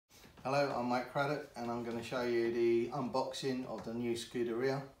Hello, I'm Mike Cradock and I'm going to show you the unboxing of the new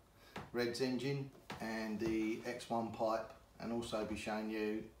Scuderia Reds engine and the X1 pipe, and also be showing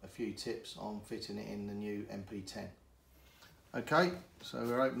you a few tips on fitting it in the new MP10. Okay, so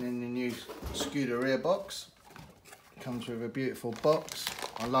we're opening the new Scuderia box. It comes with a beautiful box.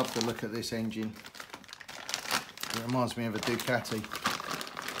 I love the look of this engine. It reminds me of a Ducati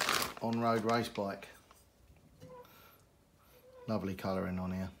on-road race bike. Lovely colouring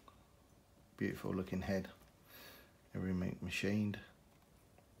on here. Beautiful looking head, everything machined,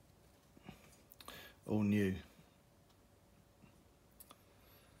 all new,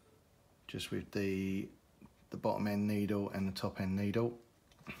 just with the bottom end needle and the top end needle.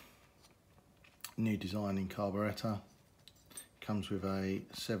 New design in carburettor. Comes with a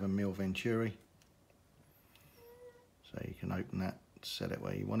 7mm Venturi, so you can open that, set it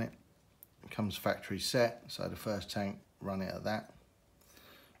where you want it. It comes factory set, so the first tank, run it at that.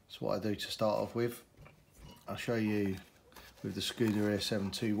 So what I do to start off with, I'll show you with the Scuderia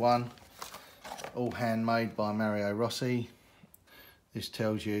 721, all handmade by Mario Rossi. This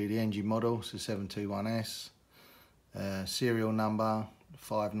tells you the engine model, it's the 721S, serial number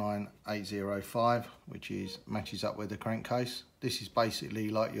 59805, which matches up with the crankcase. This is basically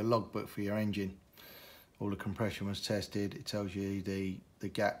like your logbook for your engine. All the compression was tested. It tells you the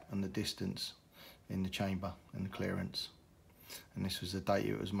gap and the distance in the chamber and the clearance. And this was the date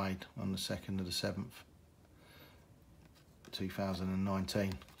it was made, on the 2nd of the 7th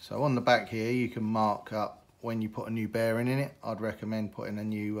 2019. So on the back here you can mark up when you put a new bearing in it. I'd recommend putting a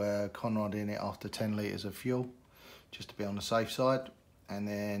new conrod in it after 10 litres of fuel, just to be on the safe side, and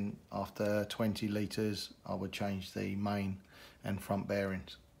then after 20 litres I would change the main and front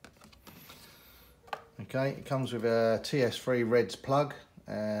bearings. Okay, it comes with a TS3 Reds plug.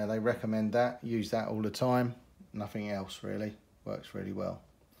 They recommend that, use that all the time, nothing else really. Works really well.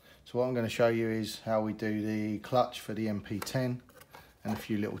 So what I'm going to show you is how we do the clutch for the MP10 and a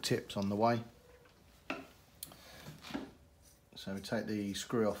few little tips on the way. So we take the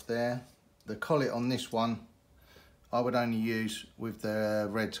screw off there. The collet on this one I would only use with the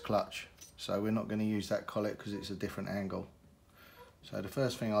Reds clutch, so we're not going to use that collet because it's a different angle. So the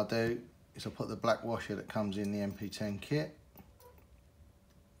first thing I do is I put the black washer that comes in the MP10 kit,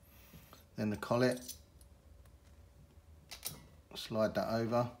 then the collet, slide that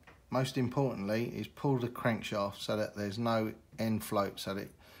over. Most importantly is pull the crankshaft so that there's no end float, so that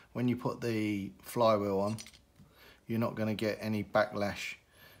when you put the flywheel on you're not going to get any backlash,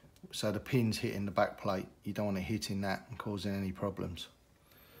 so the pin's hitting the back plate. You don't want it hitting that and causing any problems.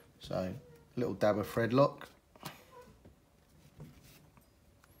 So a little dab of thread lock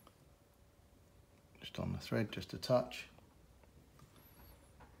just on the thread, just a touch.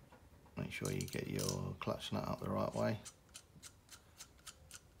 Make sure you get your clutch nut up the right way.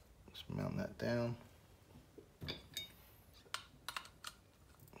 Mount that down.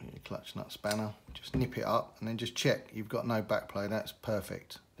 Your clutch nut spanner, just nip it up and then just check you've got no back play. That's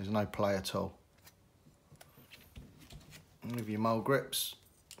perfect, there's no play at all. And with your mole grips,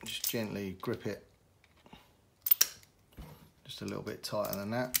 just gently grip it just a little bit tighter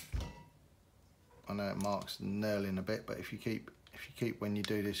than that. I know it marks the knurling a bit, but if you keep when you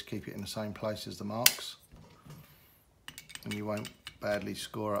do this, keep it in the same place as the marks, and you won't badly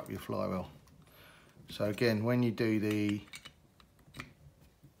score up your flywheel. So again, when you do the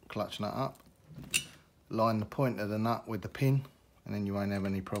clutch nut up, line the point of the nut with the pin, and then you won't have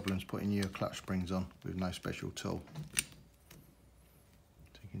any problems putting your clutch springs on with no special tool.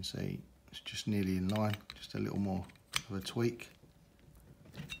 So you can see it's just nearly in line, just a little more of a tweak,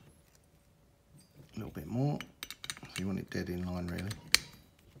 a little bit more, so you want it dead in line really.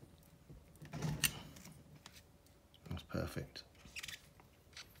 That's perfect.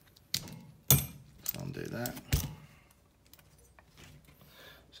 Undo that.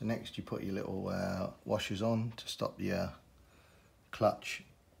 So next you put your little washers on to stop your clutch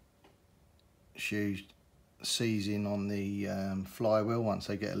shoes seizing on the flywheel once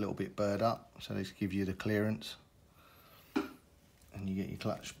they get a little bit burred up, so this gives you the clearance. And you get your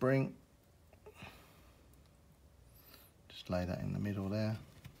clutch spring, just lay that in the middle there,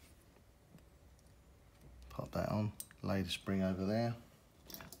 pop that on, lay the spring over there.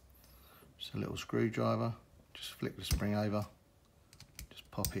 Just a little screwdriver, just flick the spring over,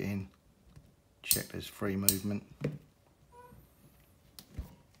 just pop it in, check there's free movement.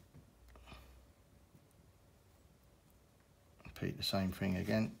 Repeat the same thing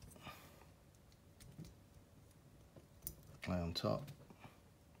again. Lay on top,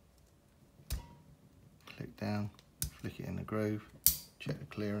 click down, flick it in the groove, check the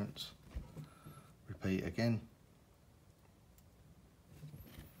clearance, repeat again.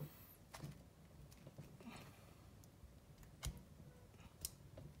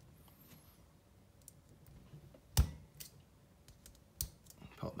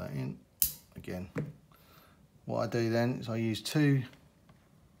 again. What I do then is I use two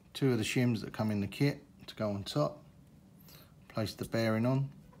of the shims that come in the kit to go on top, place the bearing on,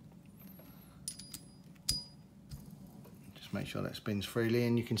 just make sure that spins freely,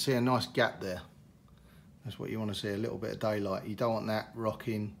 and you can see a nice gap there. That's what you want to see, a little bit of daylight. You don't want that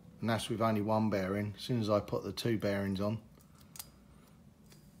rocking, and that's with only one bearing. As soon as I put the two bearings on,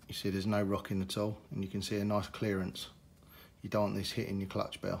 you see there's no rocking at all, and you can see a nice clearance. You don't want this hitting your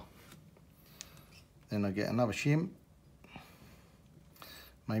clutch bell. Then I get another shim,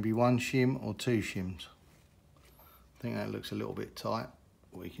 maybe one shim or two shims. I think that looks a little bit tight.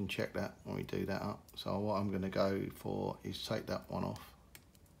 We can check that when we do that up. So what I'm going to go for is take that one off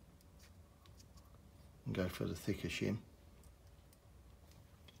and go for the thicker shim.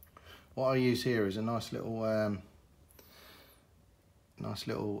 What I use here is a nice little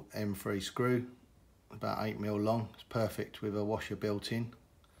M3 screw, about 8mm long. It's perfect with a washer built in.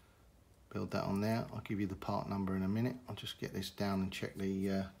 Build that on there. I'll give you the part number in a minute. I'll just get this down and check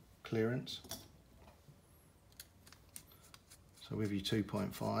the clearance. So with your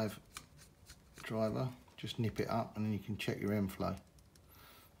 2.5 driver, just nip it up and then you can check your M flow.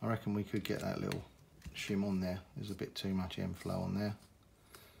 I reckon we could get that little shim on there. There's a bit too much M flow on there.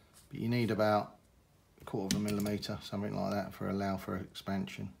 But you need about 1/4 millimetre, something like that, for allow for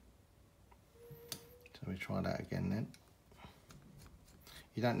expansion. So we try that again then.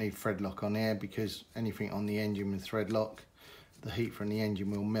 You don't need thread lock on here because anything on the engine with thread lock, the heat from the engine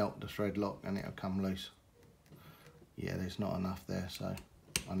will melt the thread lock and it'll come loose. Yeah, there's not enough there, so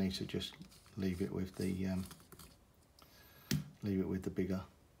I need to just leave it with the bigger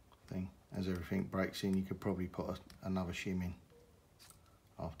thing. As everything breaks in, you could probably put another shim in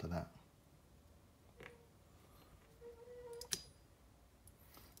after that.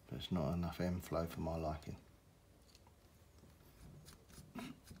 But it's not enough M flow for my liking.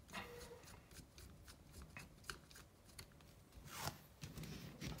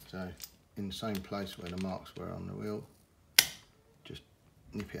 So in the same place where the marks were on the wheel, just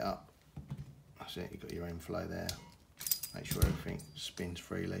nip it up. That's it, you've got your M flow there. Make sure everything spins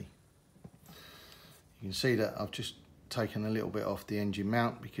freely. You can see that I've just taken a little bit off the engine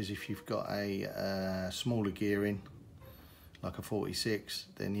mount, because if you've got a smaller gearing, like a 46,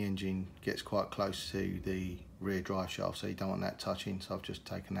 then the engine gets quite close to the rear drive shaft, so you don't want that touching, so I've just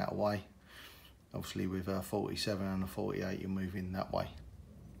taken that away. Obviously with a 47 and a 48, you're moving that way.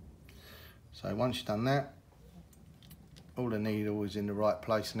 So once you've done that, all the needle is in the right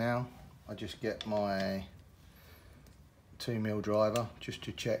place now. I just get my 2mm driver just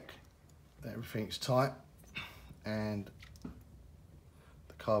to check that everything's tight and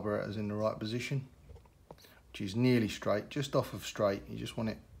the carburetor's in the right position, which is nearly straight, just off of straight. You just want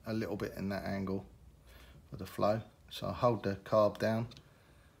it a little bit in that angle for the flow. So I hold the carb down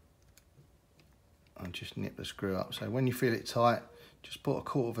and just nip the screw up. So when you feel it tight, just put a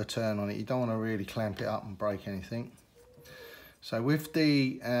 1/4 turn on it. You don't want to really clamp it up and break anything. So with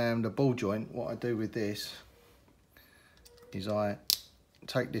the ball joint, what I do with this is I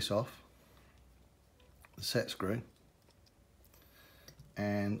take this off, the set screw,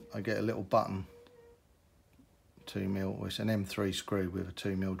 and I get a little button, 2mm, it's an M3 screw with a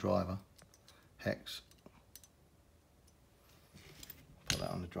 2mm driver, hex. Put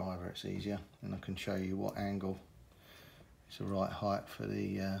that on the driver, it's easier, and I can show you what angle it's the right height for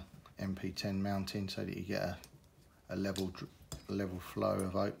the MP10 mounting, so that you get a level flow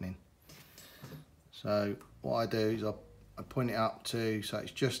of opening. So what I do is I point it up to, so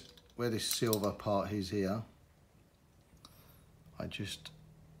it's just where this silver part is here.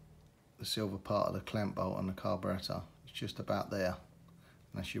 The silver part of the clamp bolt on the carburetor, it's just about there,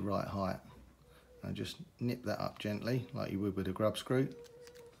 and that's your right height. And I just nip that up gently, like you would with a grub screw.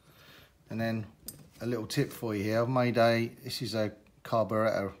 And then a little tip for you here, I've made this is a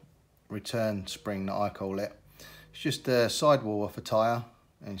carburetor return spring that I call it. It's just a sidewall off a tyre,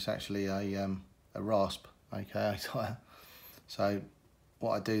 and it's actually a rasp, aka tyre. So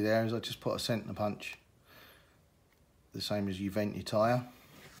what I do there is I just put a centre punch, the same as you vent your tyre,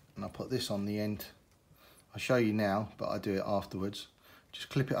 and I put this on the end. I'll show you now, but I do it afterwards. Just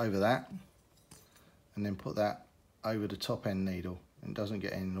clip it over that, and then put that over the top end needle. It doesn't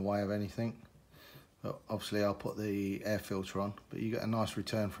get in the way of anything. But obviously I'll put the air filter on, but you get a nice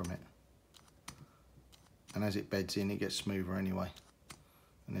return from it. And as it beds in, it gets smoother anyway.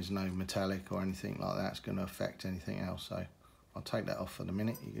 And there's no metallic or anything like that that's going to affect anything else. So I'll take that off for the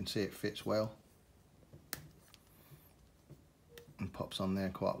minute. You can see it fits well and pops on there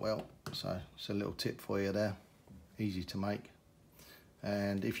quite well. So it's a little tip for you there, easy to make.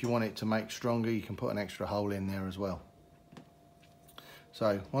 And if you want it to make stronger, you can put an extra hole in there as well.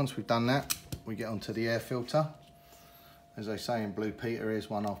 So once we've done that, we get onto the air filter. As they say in Blue Peter, here's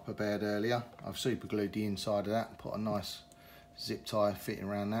one I've prepared earlier. I've super glued the inside of that and put a nice zip tie fitting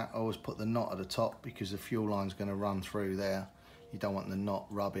around that. I always put the knot at the top because the fuel line's going to run through there. You don't want the knot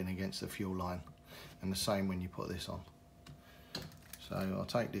rubbing against the fuel line. And the same when you put this on. So I'll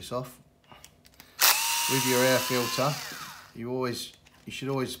take this off. With your air filter, you should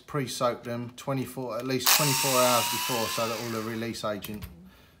always pre-soak them at least 24 hours before, so that all the release agent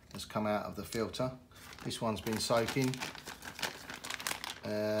has come out of the filter. This one's been soaking.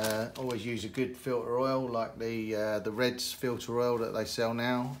 Always use a good filter oil like the Reds filter oil that they sell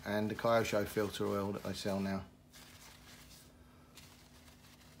now, and the Cradock filter oil that they sell now.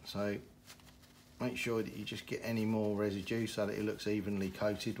 So make sure that you just get any more residue so that it looks evenly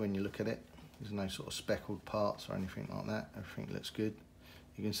coated when you look at it. There's no sort of speckled parts or anything like that. Everything looks good.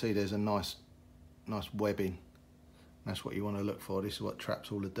 You can see there's a nice webbing. That's what you want to look for. This is what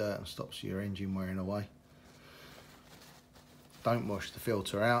traps all the dirt and stops your engine wearing away. Don't wash the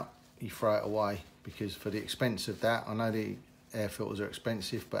filter out, you throw it away, because for the expense of that, I know the air filters are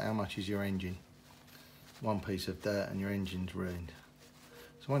expensive, but how much is your engine? One piece of dirt and your engine's ruined.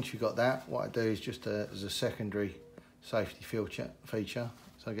 So once you've got that, what I do is just as a secondary safety feature,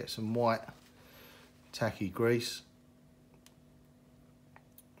 so I get some white tacky grease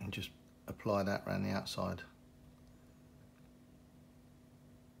and just apply that around the outside.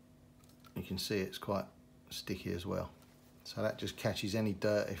 You can see it's quite sticky as well. So that just catches any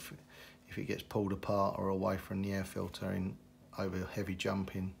dirt if it gets pulled apart or away from the air filter in over heavy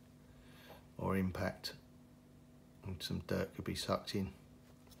jumping or impact, and some dirt could be sucked in.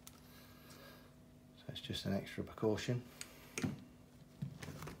 So it's just an extra precaution.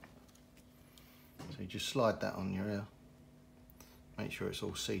 So you just slide that on your air. Make sure it's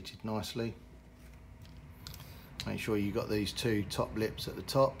all seated nicely. Make sure you've got these two top lips at the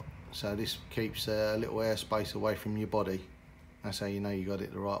top, so this keeps a little airspace away from your body. That's how you know you got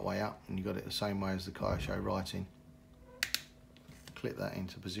it the right way up, and you got it the same way as the Cradock writing. Clip that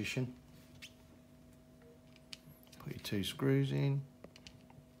into position. Put your two screws in.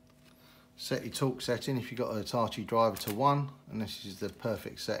 Set your torque setting if you've got a Hitachi driver to 1, and this is the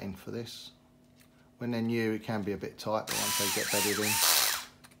perfect setting for this. When they're new, it can be a bit tight, but once they get bedded in,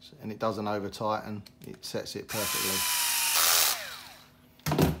 and it doesn't over tighten, it sets it perfectly.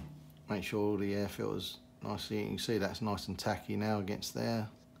 Make sure all the air filters nicely, you can see that's nice and tacky now against there.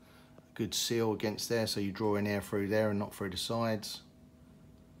 A good seal against there, so you're drawing air through there and not through the sides.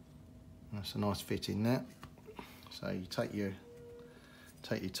 That's a nice fit in there. So you take your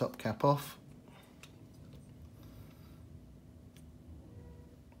top cap off.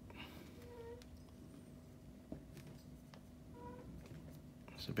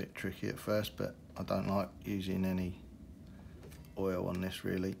 It's a bit tricky at first, but I don't like using any oil on this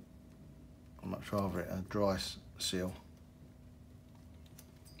really. I'd much rather it a dry seal.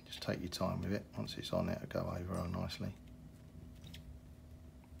 Just take your time with it. Once it's on, it'll go over all nicely.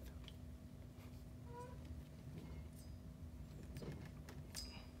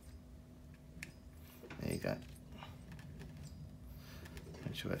 There you go.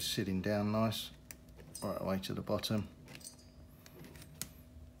 Make sure it's sitting down nice, right away to the bottom.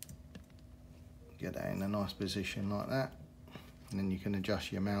 Get that in a nice position like that, and then you can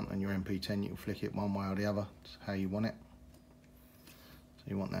adjust your mount on your MP10. You can flick it one way or the other, it's how you want it. So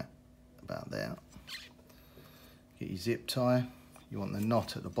you want that about there. Get your zip tie. You want the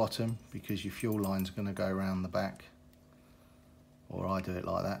knot at the bottom because your fuel line's going to go around the back, or I do it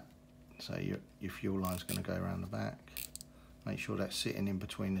like that. So your fuel line's going to go around the back. Make sure that's sitting in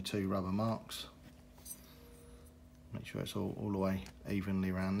between the two rubber marks. Make sure it's all the way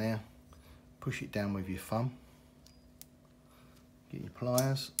evenly around there. Push it down with your thumb. Get your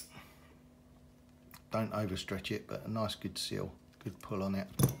pliers. Don't overstretch it, but a nice good seal, good pull on it.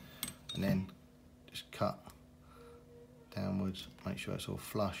 And then just cut downwards. Make sure it's all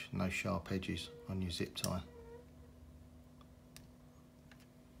flush, no sharp edges on your zip tie.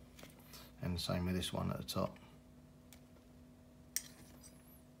 And the same with this one at the top.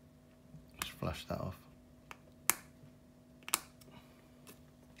 Just flush that off.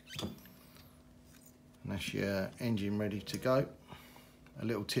 And that's your engine ready to go. A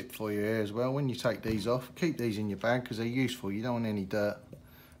little tip for you here as well, when you take these off, keep these in your bag because they're useful. You don't want any dirt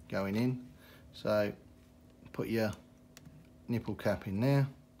going in. So put your nipple cap in there,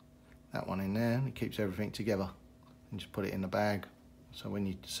 that one in there, and it keeps everything together. And just put it in the bag, so when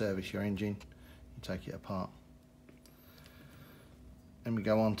you service your engine, you take it apart. Then we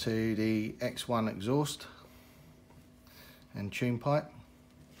go on to the X1 exhaust and tune pipe.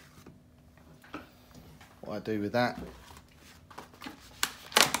 What I do with that,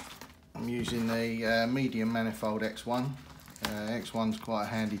 I'm using the medium manifold X1. X1's quite a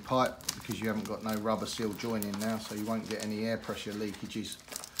handy pipe because you haven't got no rubber seal joining now, so you won't get any air pressure leakages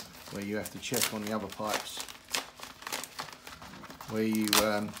where you have to check on the other pipes where you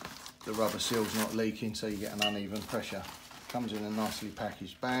the rubber seal's not leaking, so you get an uneven pressure. Comes in a nicely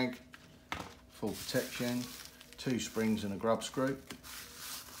packaged bag, full protection, 2 springs and a grub screw.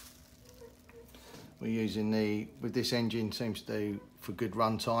 We're using with this engine, seems to do for good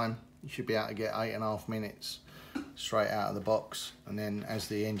run time. You should be able to get 8.5 minutes straight out of the box, and then as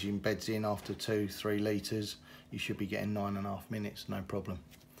the engine beds in after 2-3 litres, you should be getting 9.5 minutes, no problem.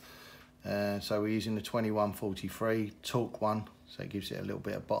 So we're using the 2143 torque one, so it gives it a little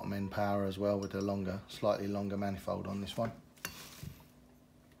bit of bottom end power as well with the slightly longer manifold on this one.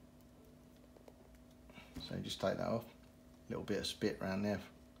 So just take that off, a little bit of spit around there,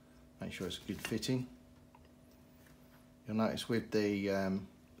 make sure it's a good fitting. You'll notice with the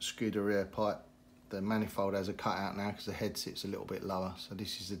Scuderia pipe, the manifold has a cutout now because the head sits a little bit lower. So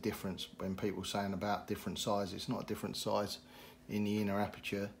this is the difference when people saying about different size. It's not a different size in the inner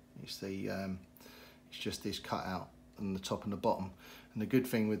aperture. It's just this cutout on the top and the bottom. And the good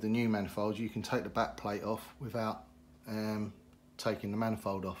thing with the new manifolds, you can take the back plate off without taking the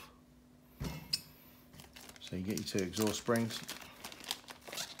manifold off. So you get your 2 exhaust springs.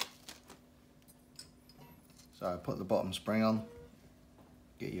 So put the bottom spring on,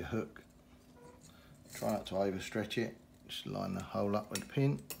 get your hook, try not to overstretch it, just line the hole up with a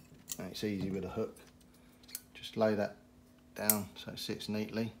pin, and it's easy with a hook. Just lay that down so it sits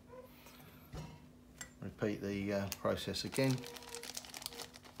neatly. Repeat the process again.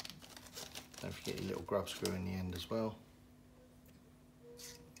 Don't forget your little grub screw in the end as well.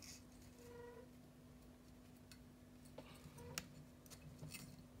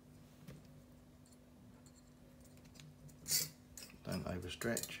 Don't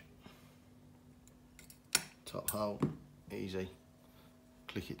overstretch. Top hole, easy.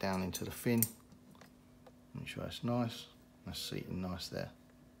 Click it down into the fin. Make sure it's nice. That's seating nice there.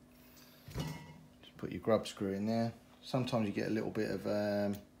 Just put your grub screw in there. Sometimes you get a little bit of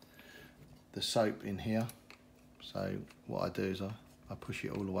the soap in here. So what I do is I push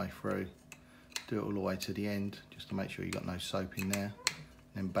it all the way through, do it all the way to the end, just to make sure you got no soap in there,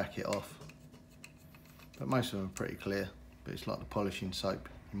 then back it off. But most of them are pretty clear. But it's like the polishing soap,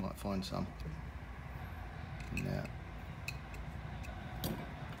 you might find some in there.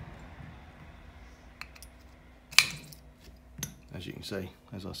 As you can see,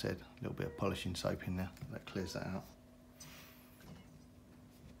 as I said, a little bit of polishing soap in there, that clears that out.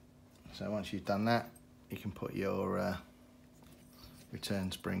 So once you've done that, you can put your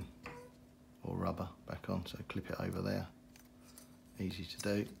return spring or rubber back on, so clip it over there, easy to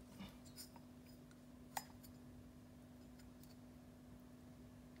do.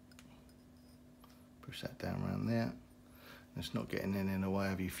 Push that down around there. It's not getting in the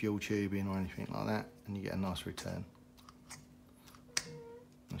way of your fuel tubing or anything like that, and you get a nice return.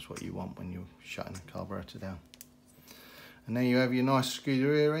 That's what you want when you're shutting the carburetor down. And there you have your nice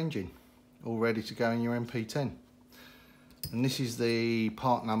Scuderia engine, all ready to go in your MP10. And this is the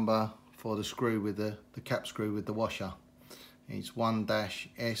part number for the screw with the cap screw with the washer. It's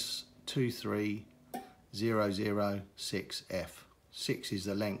 1-S23006F. 6 is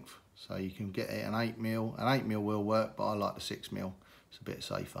the length. So you can get it an 8mm. An 8mm will work, but I like the 6mm. It's a bit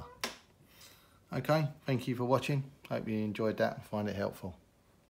safer. Okay, thank you for watching. Hope you enjoyed that and find it helpful.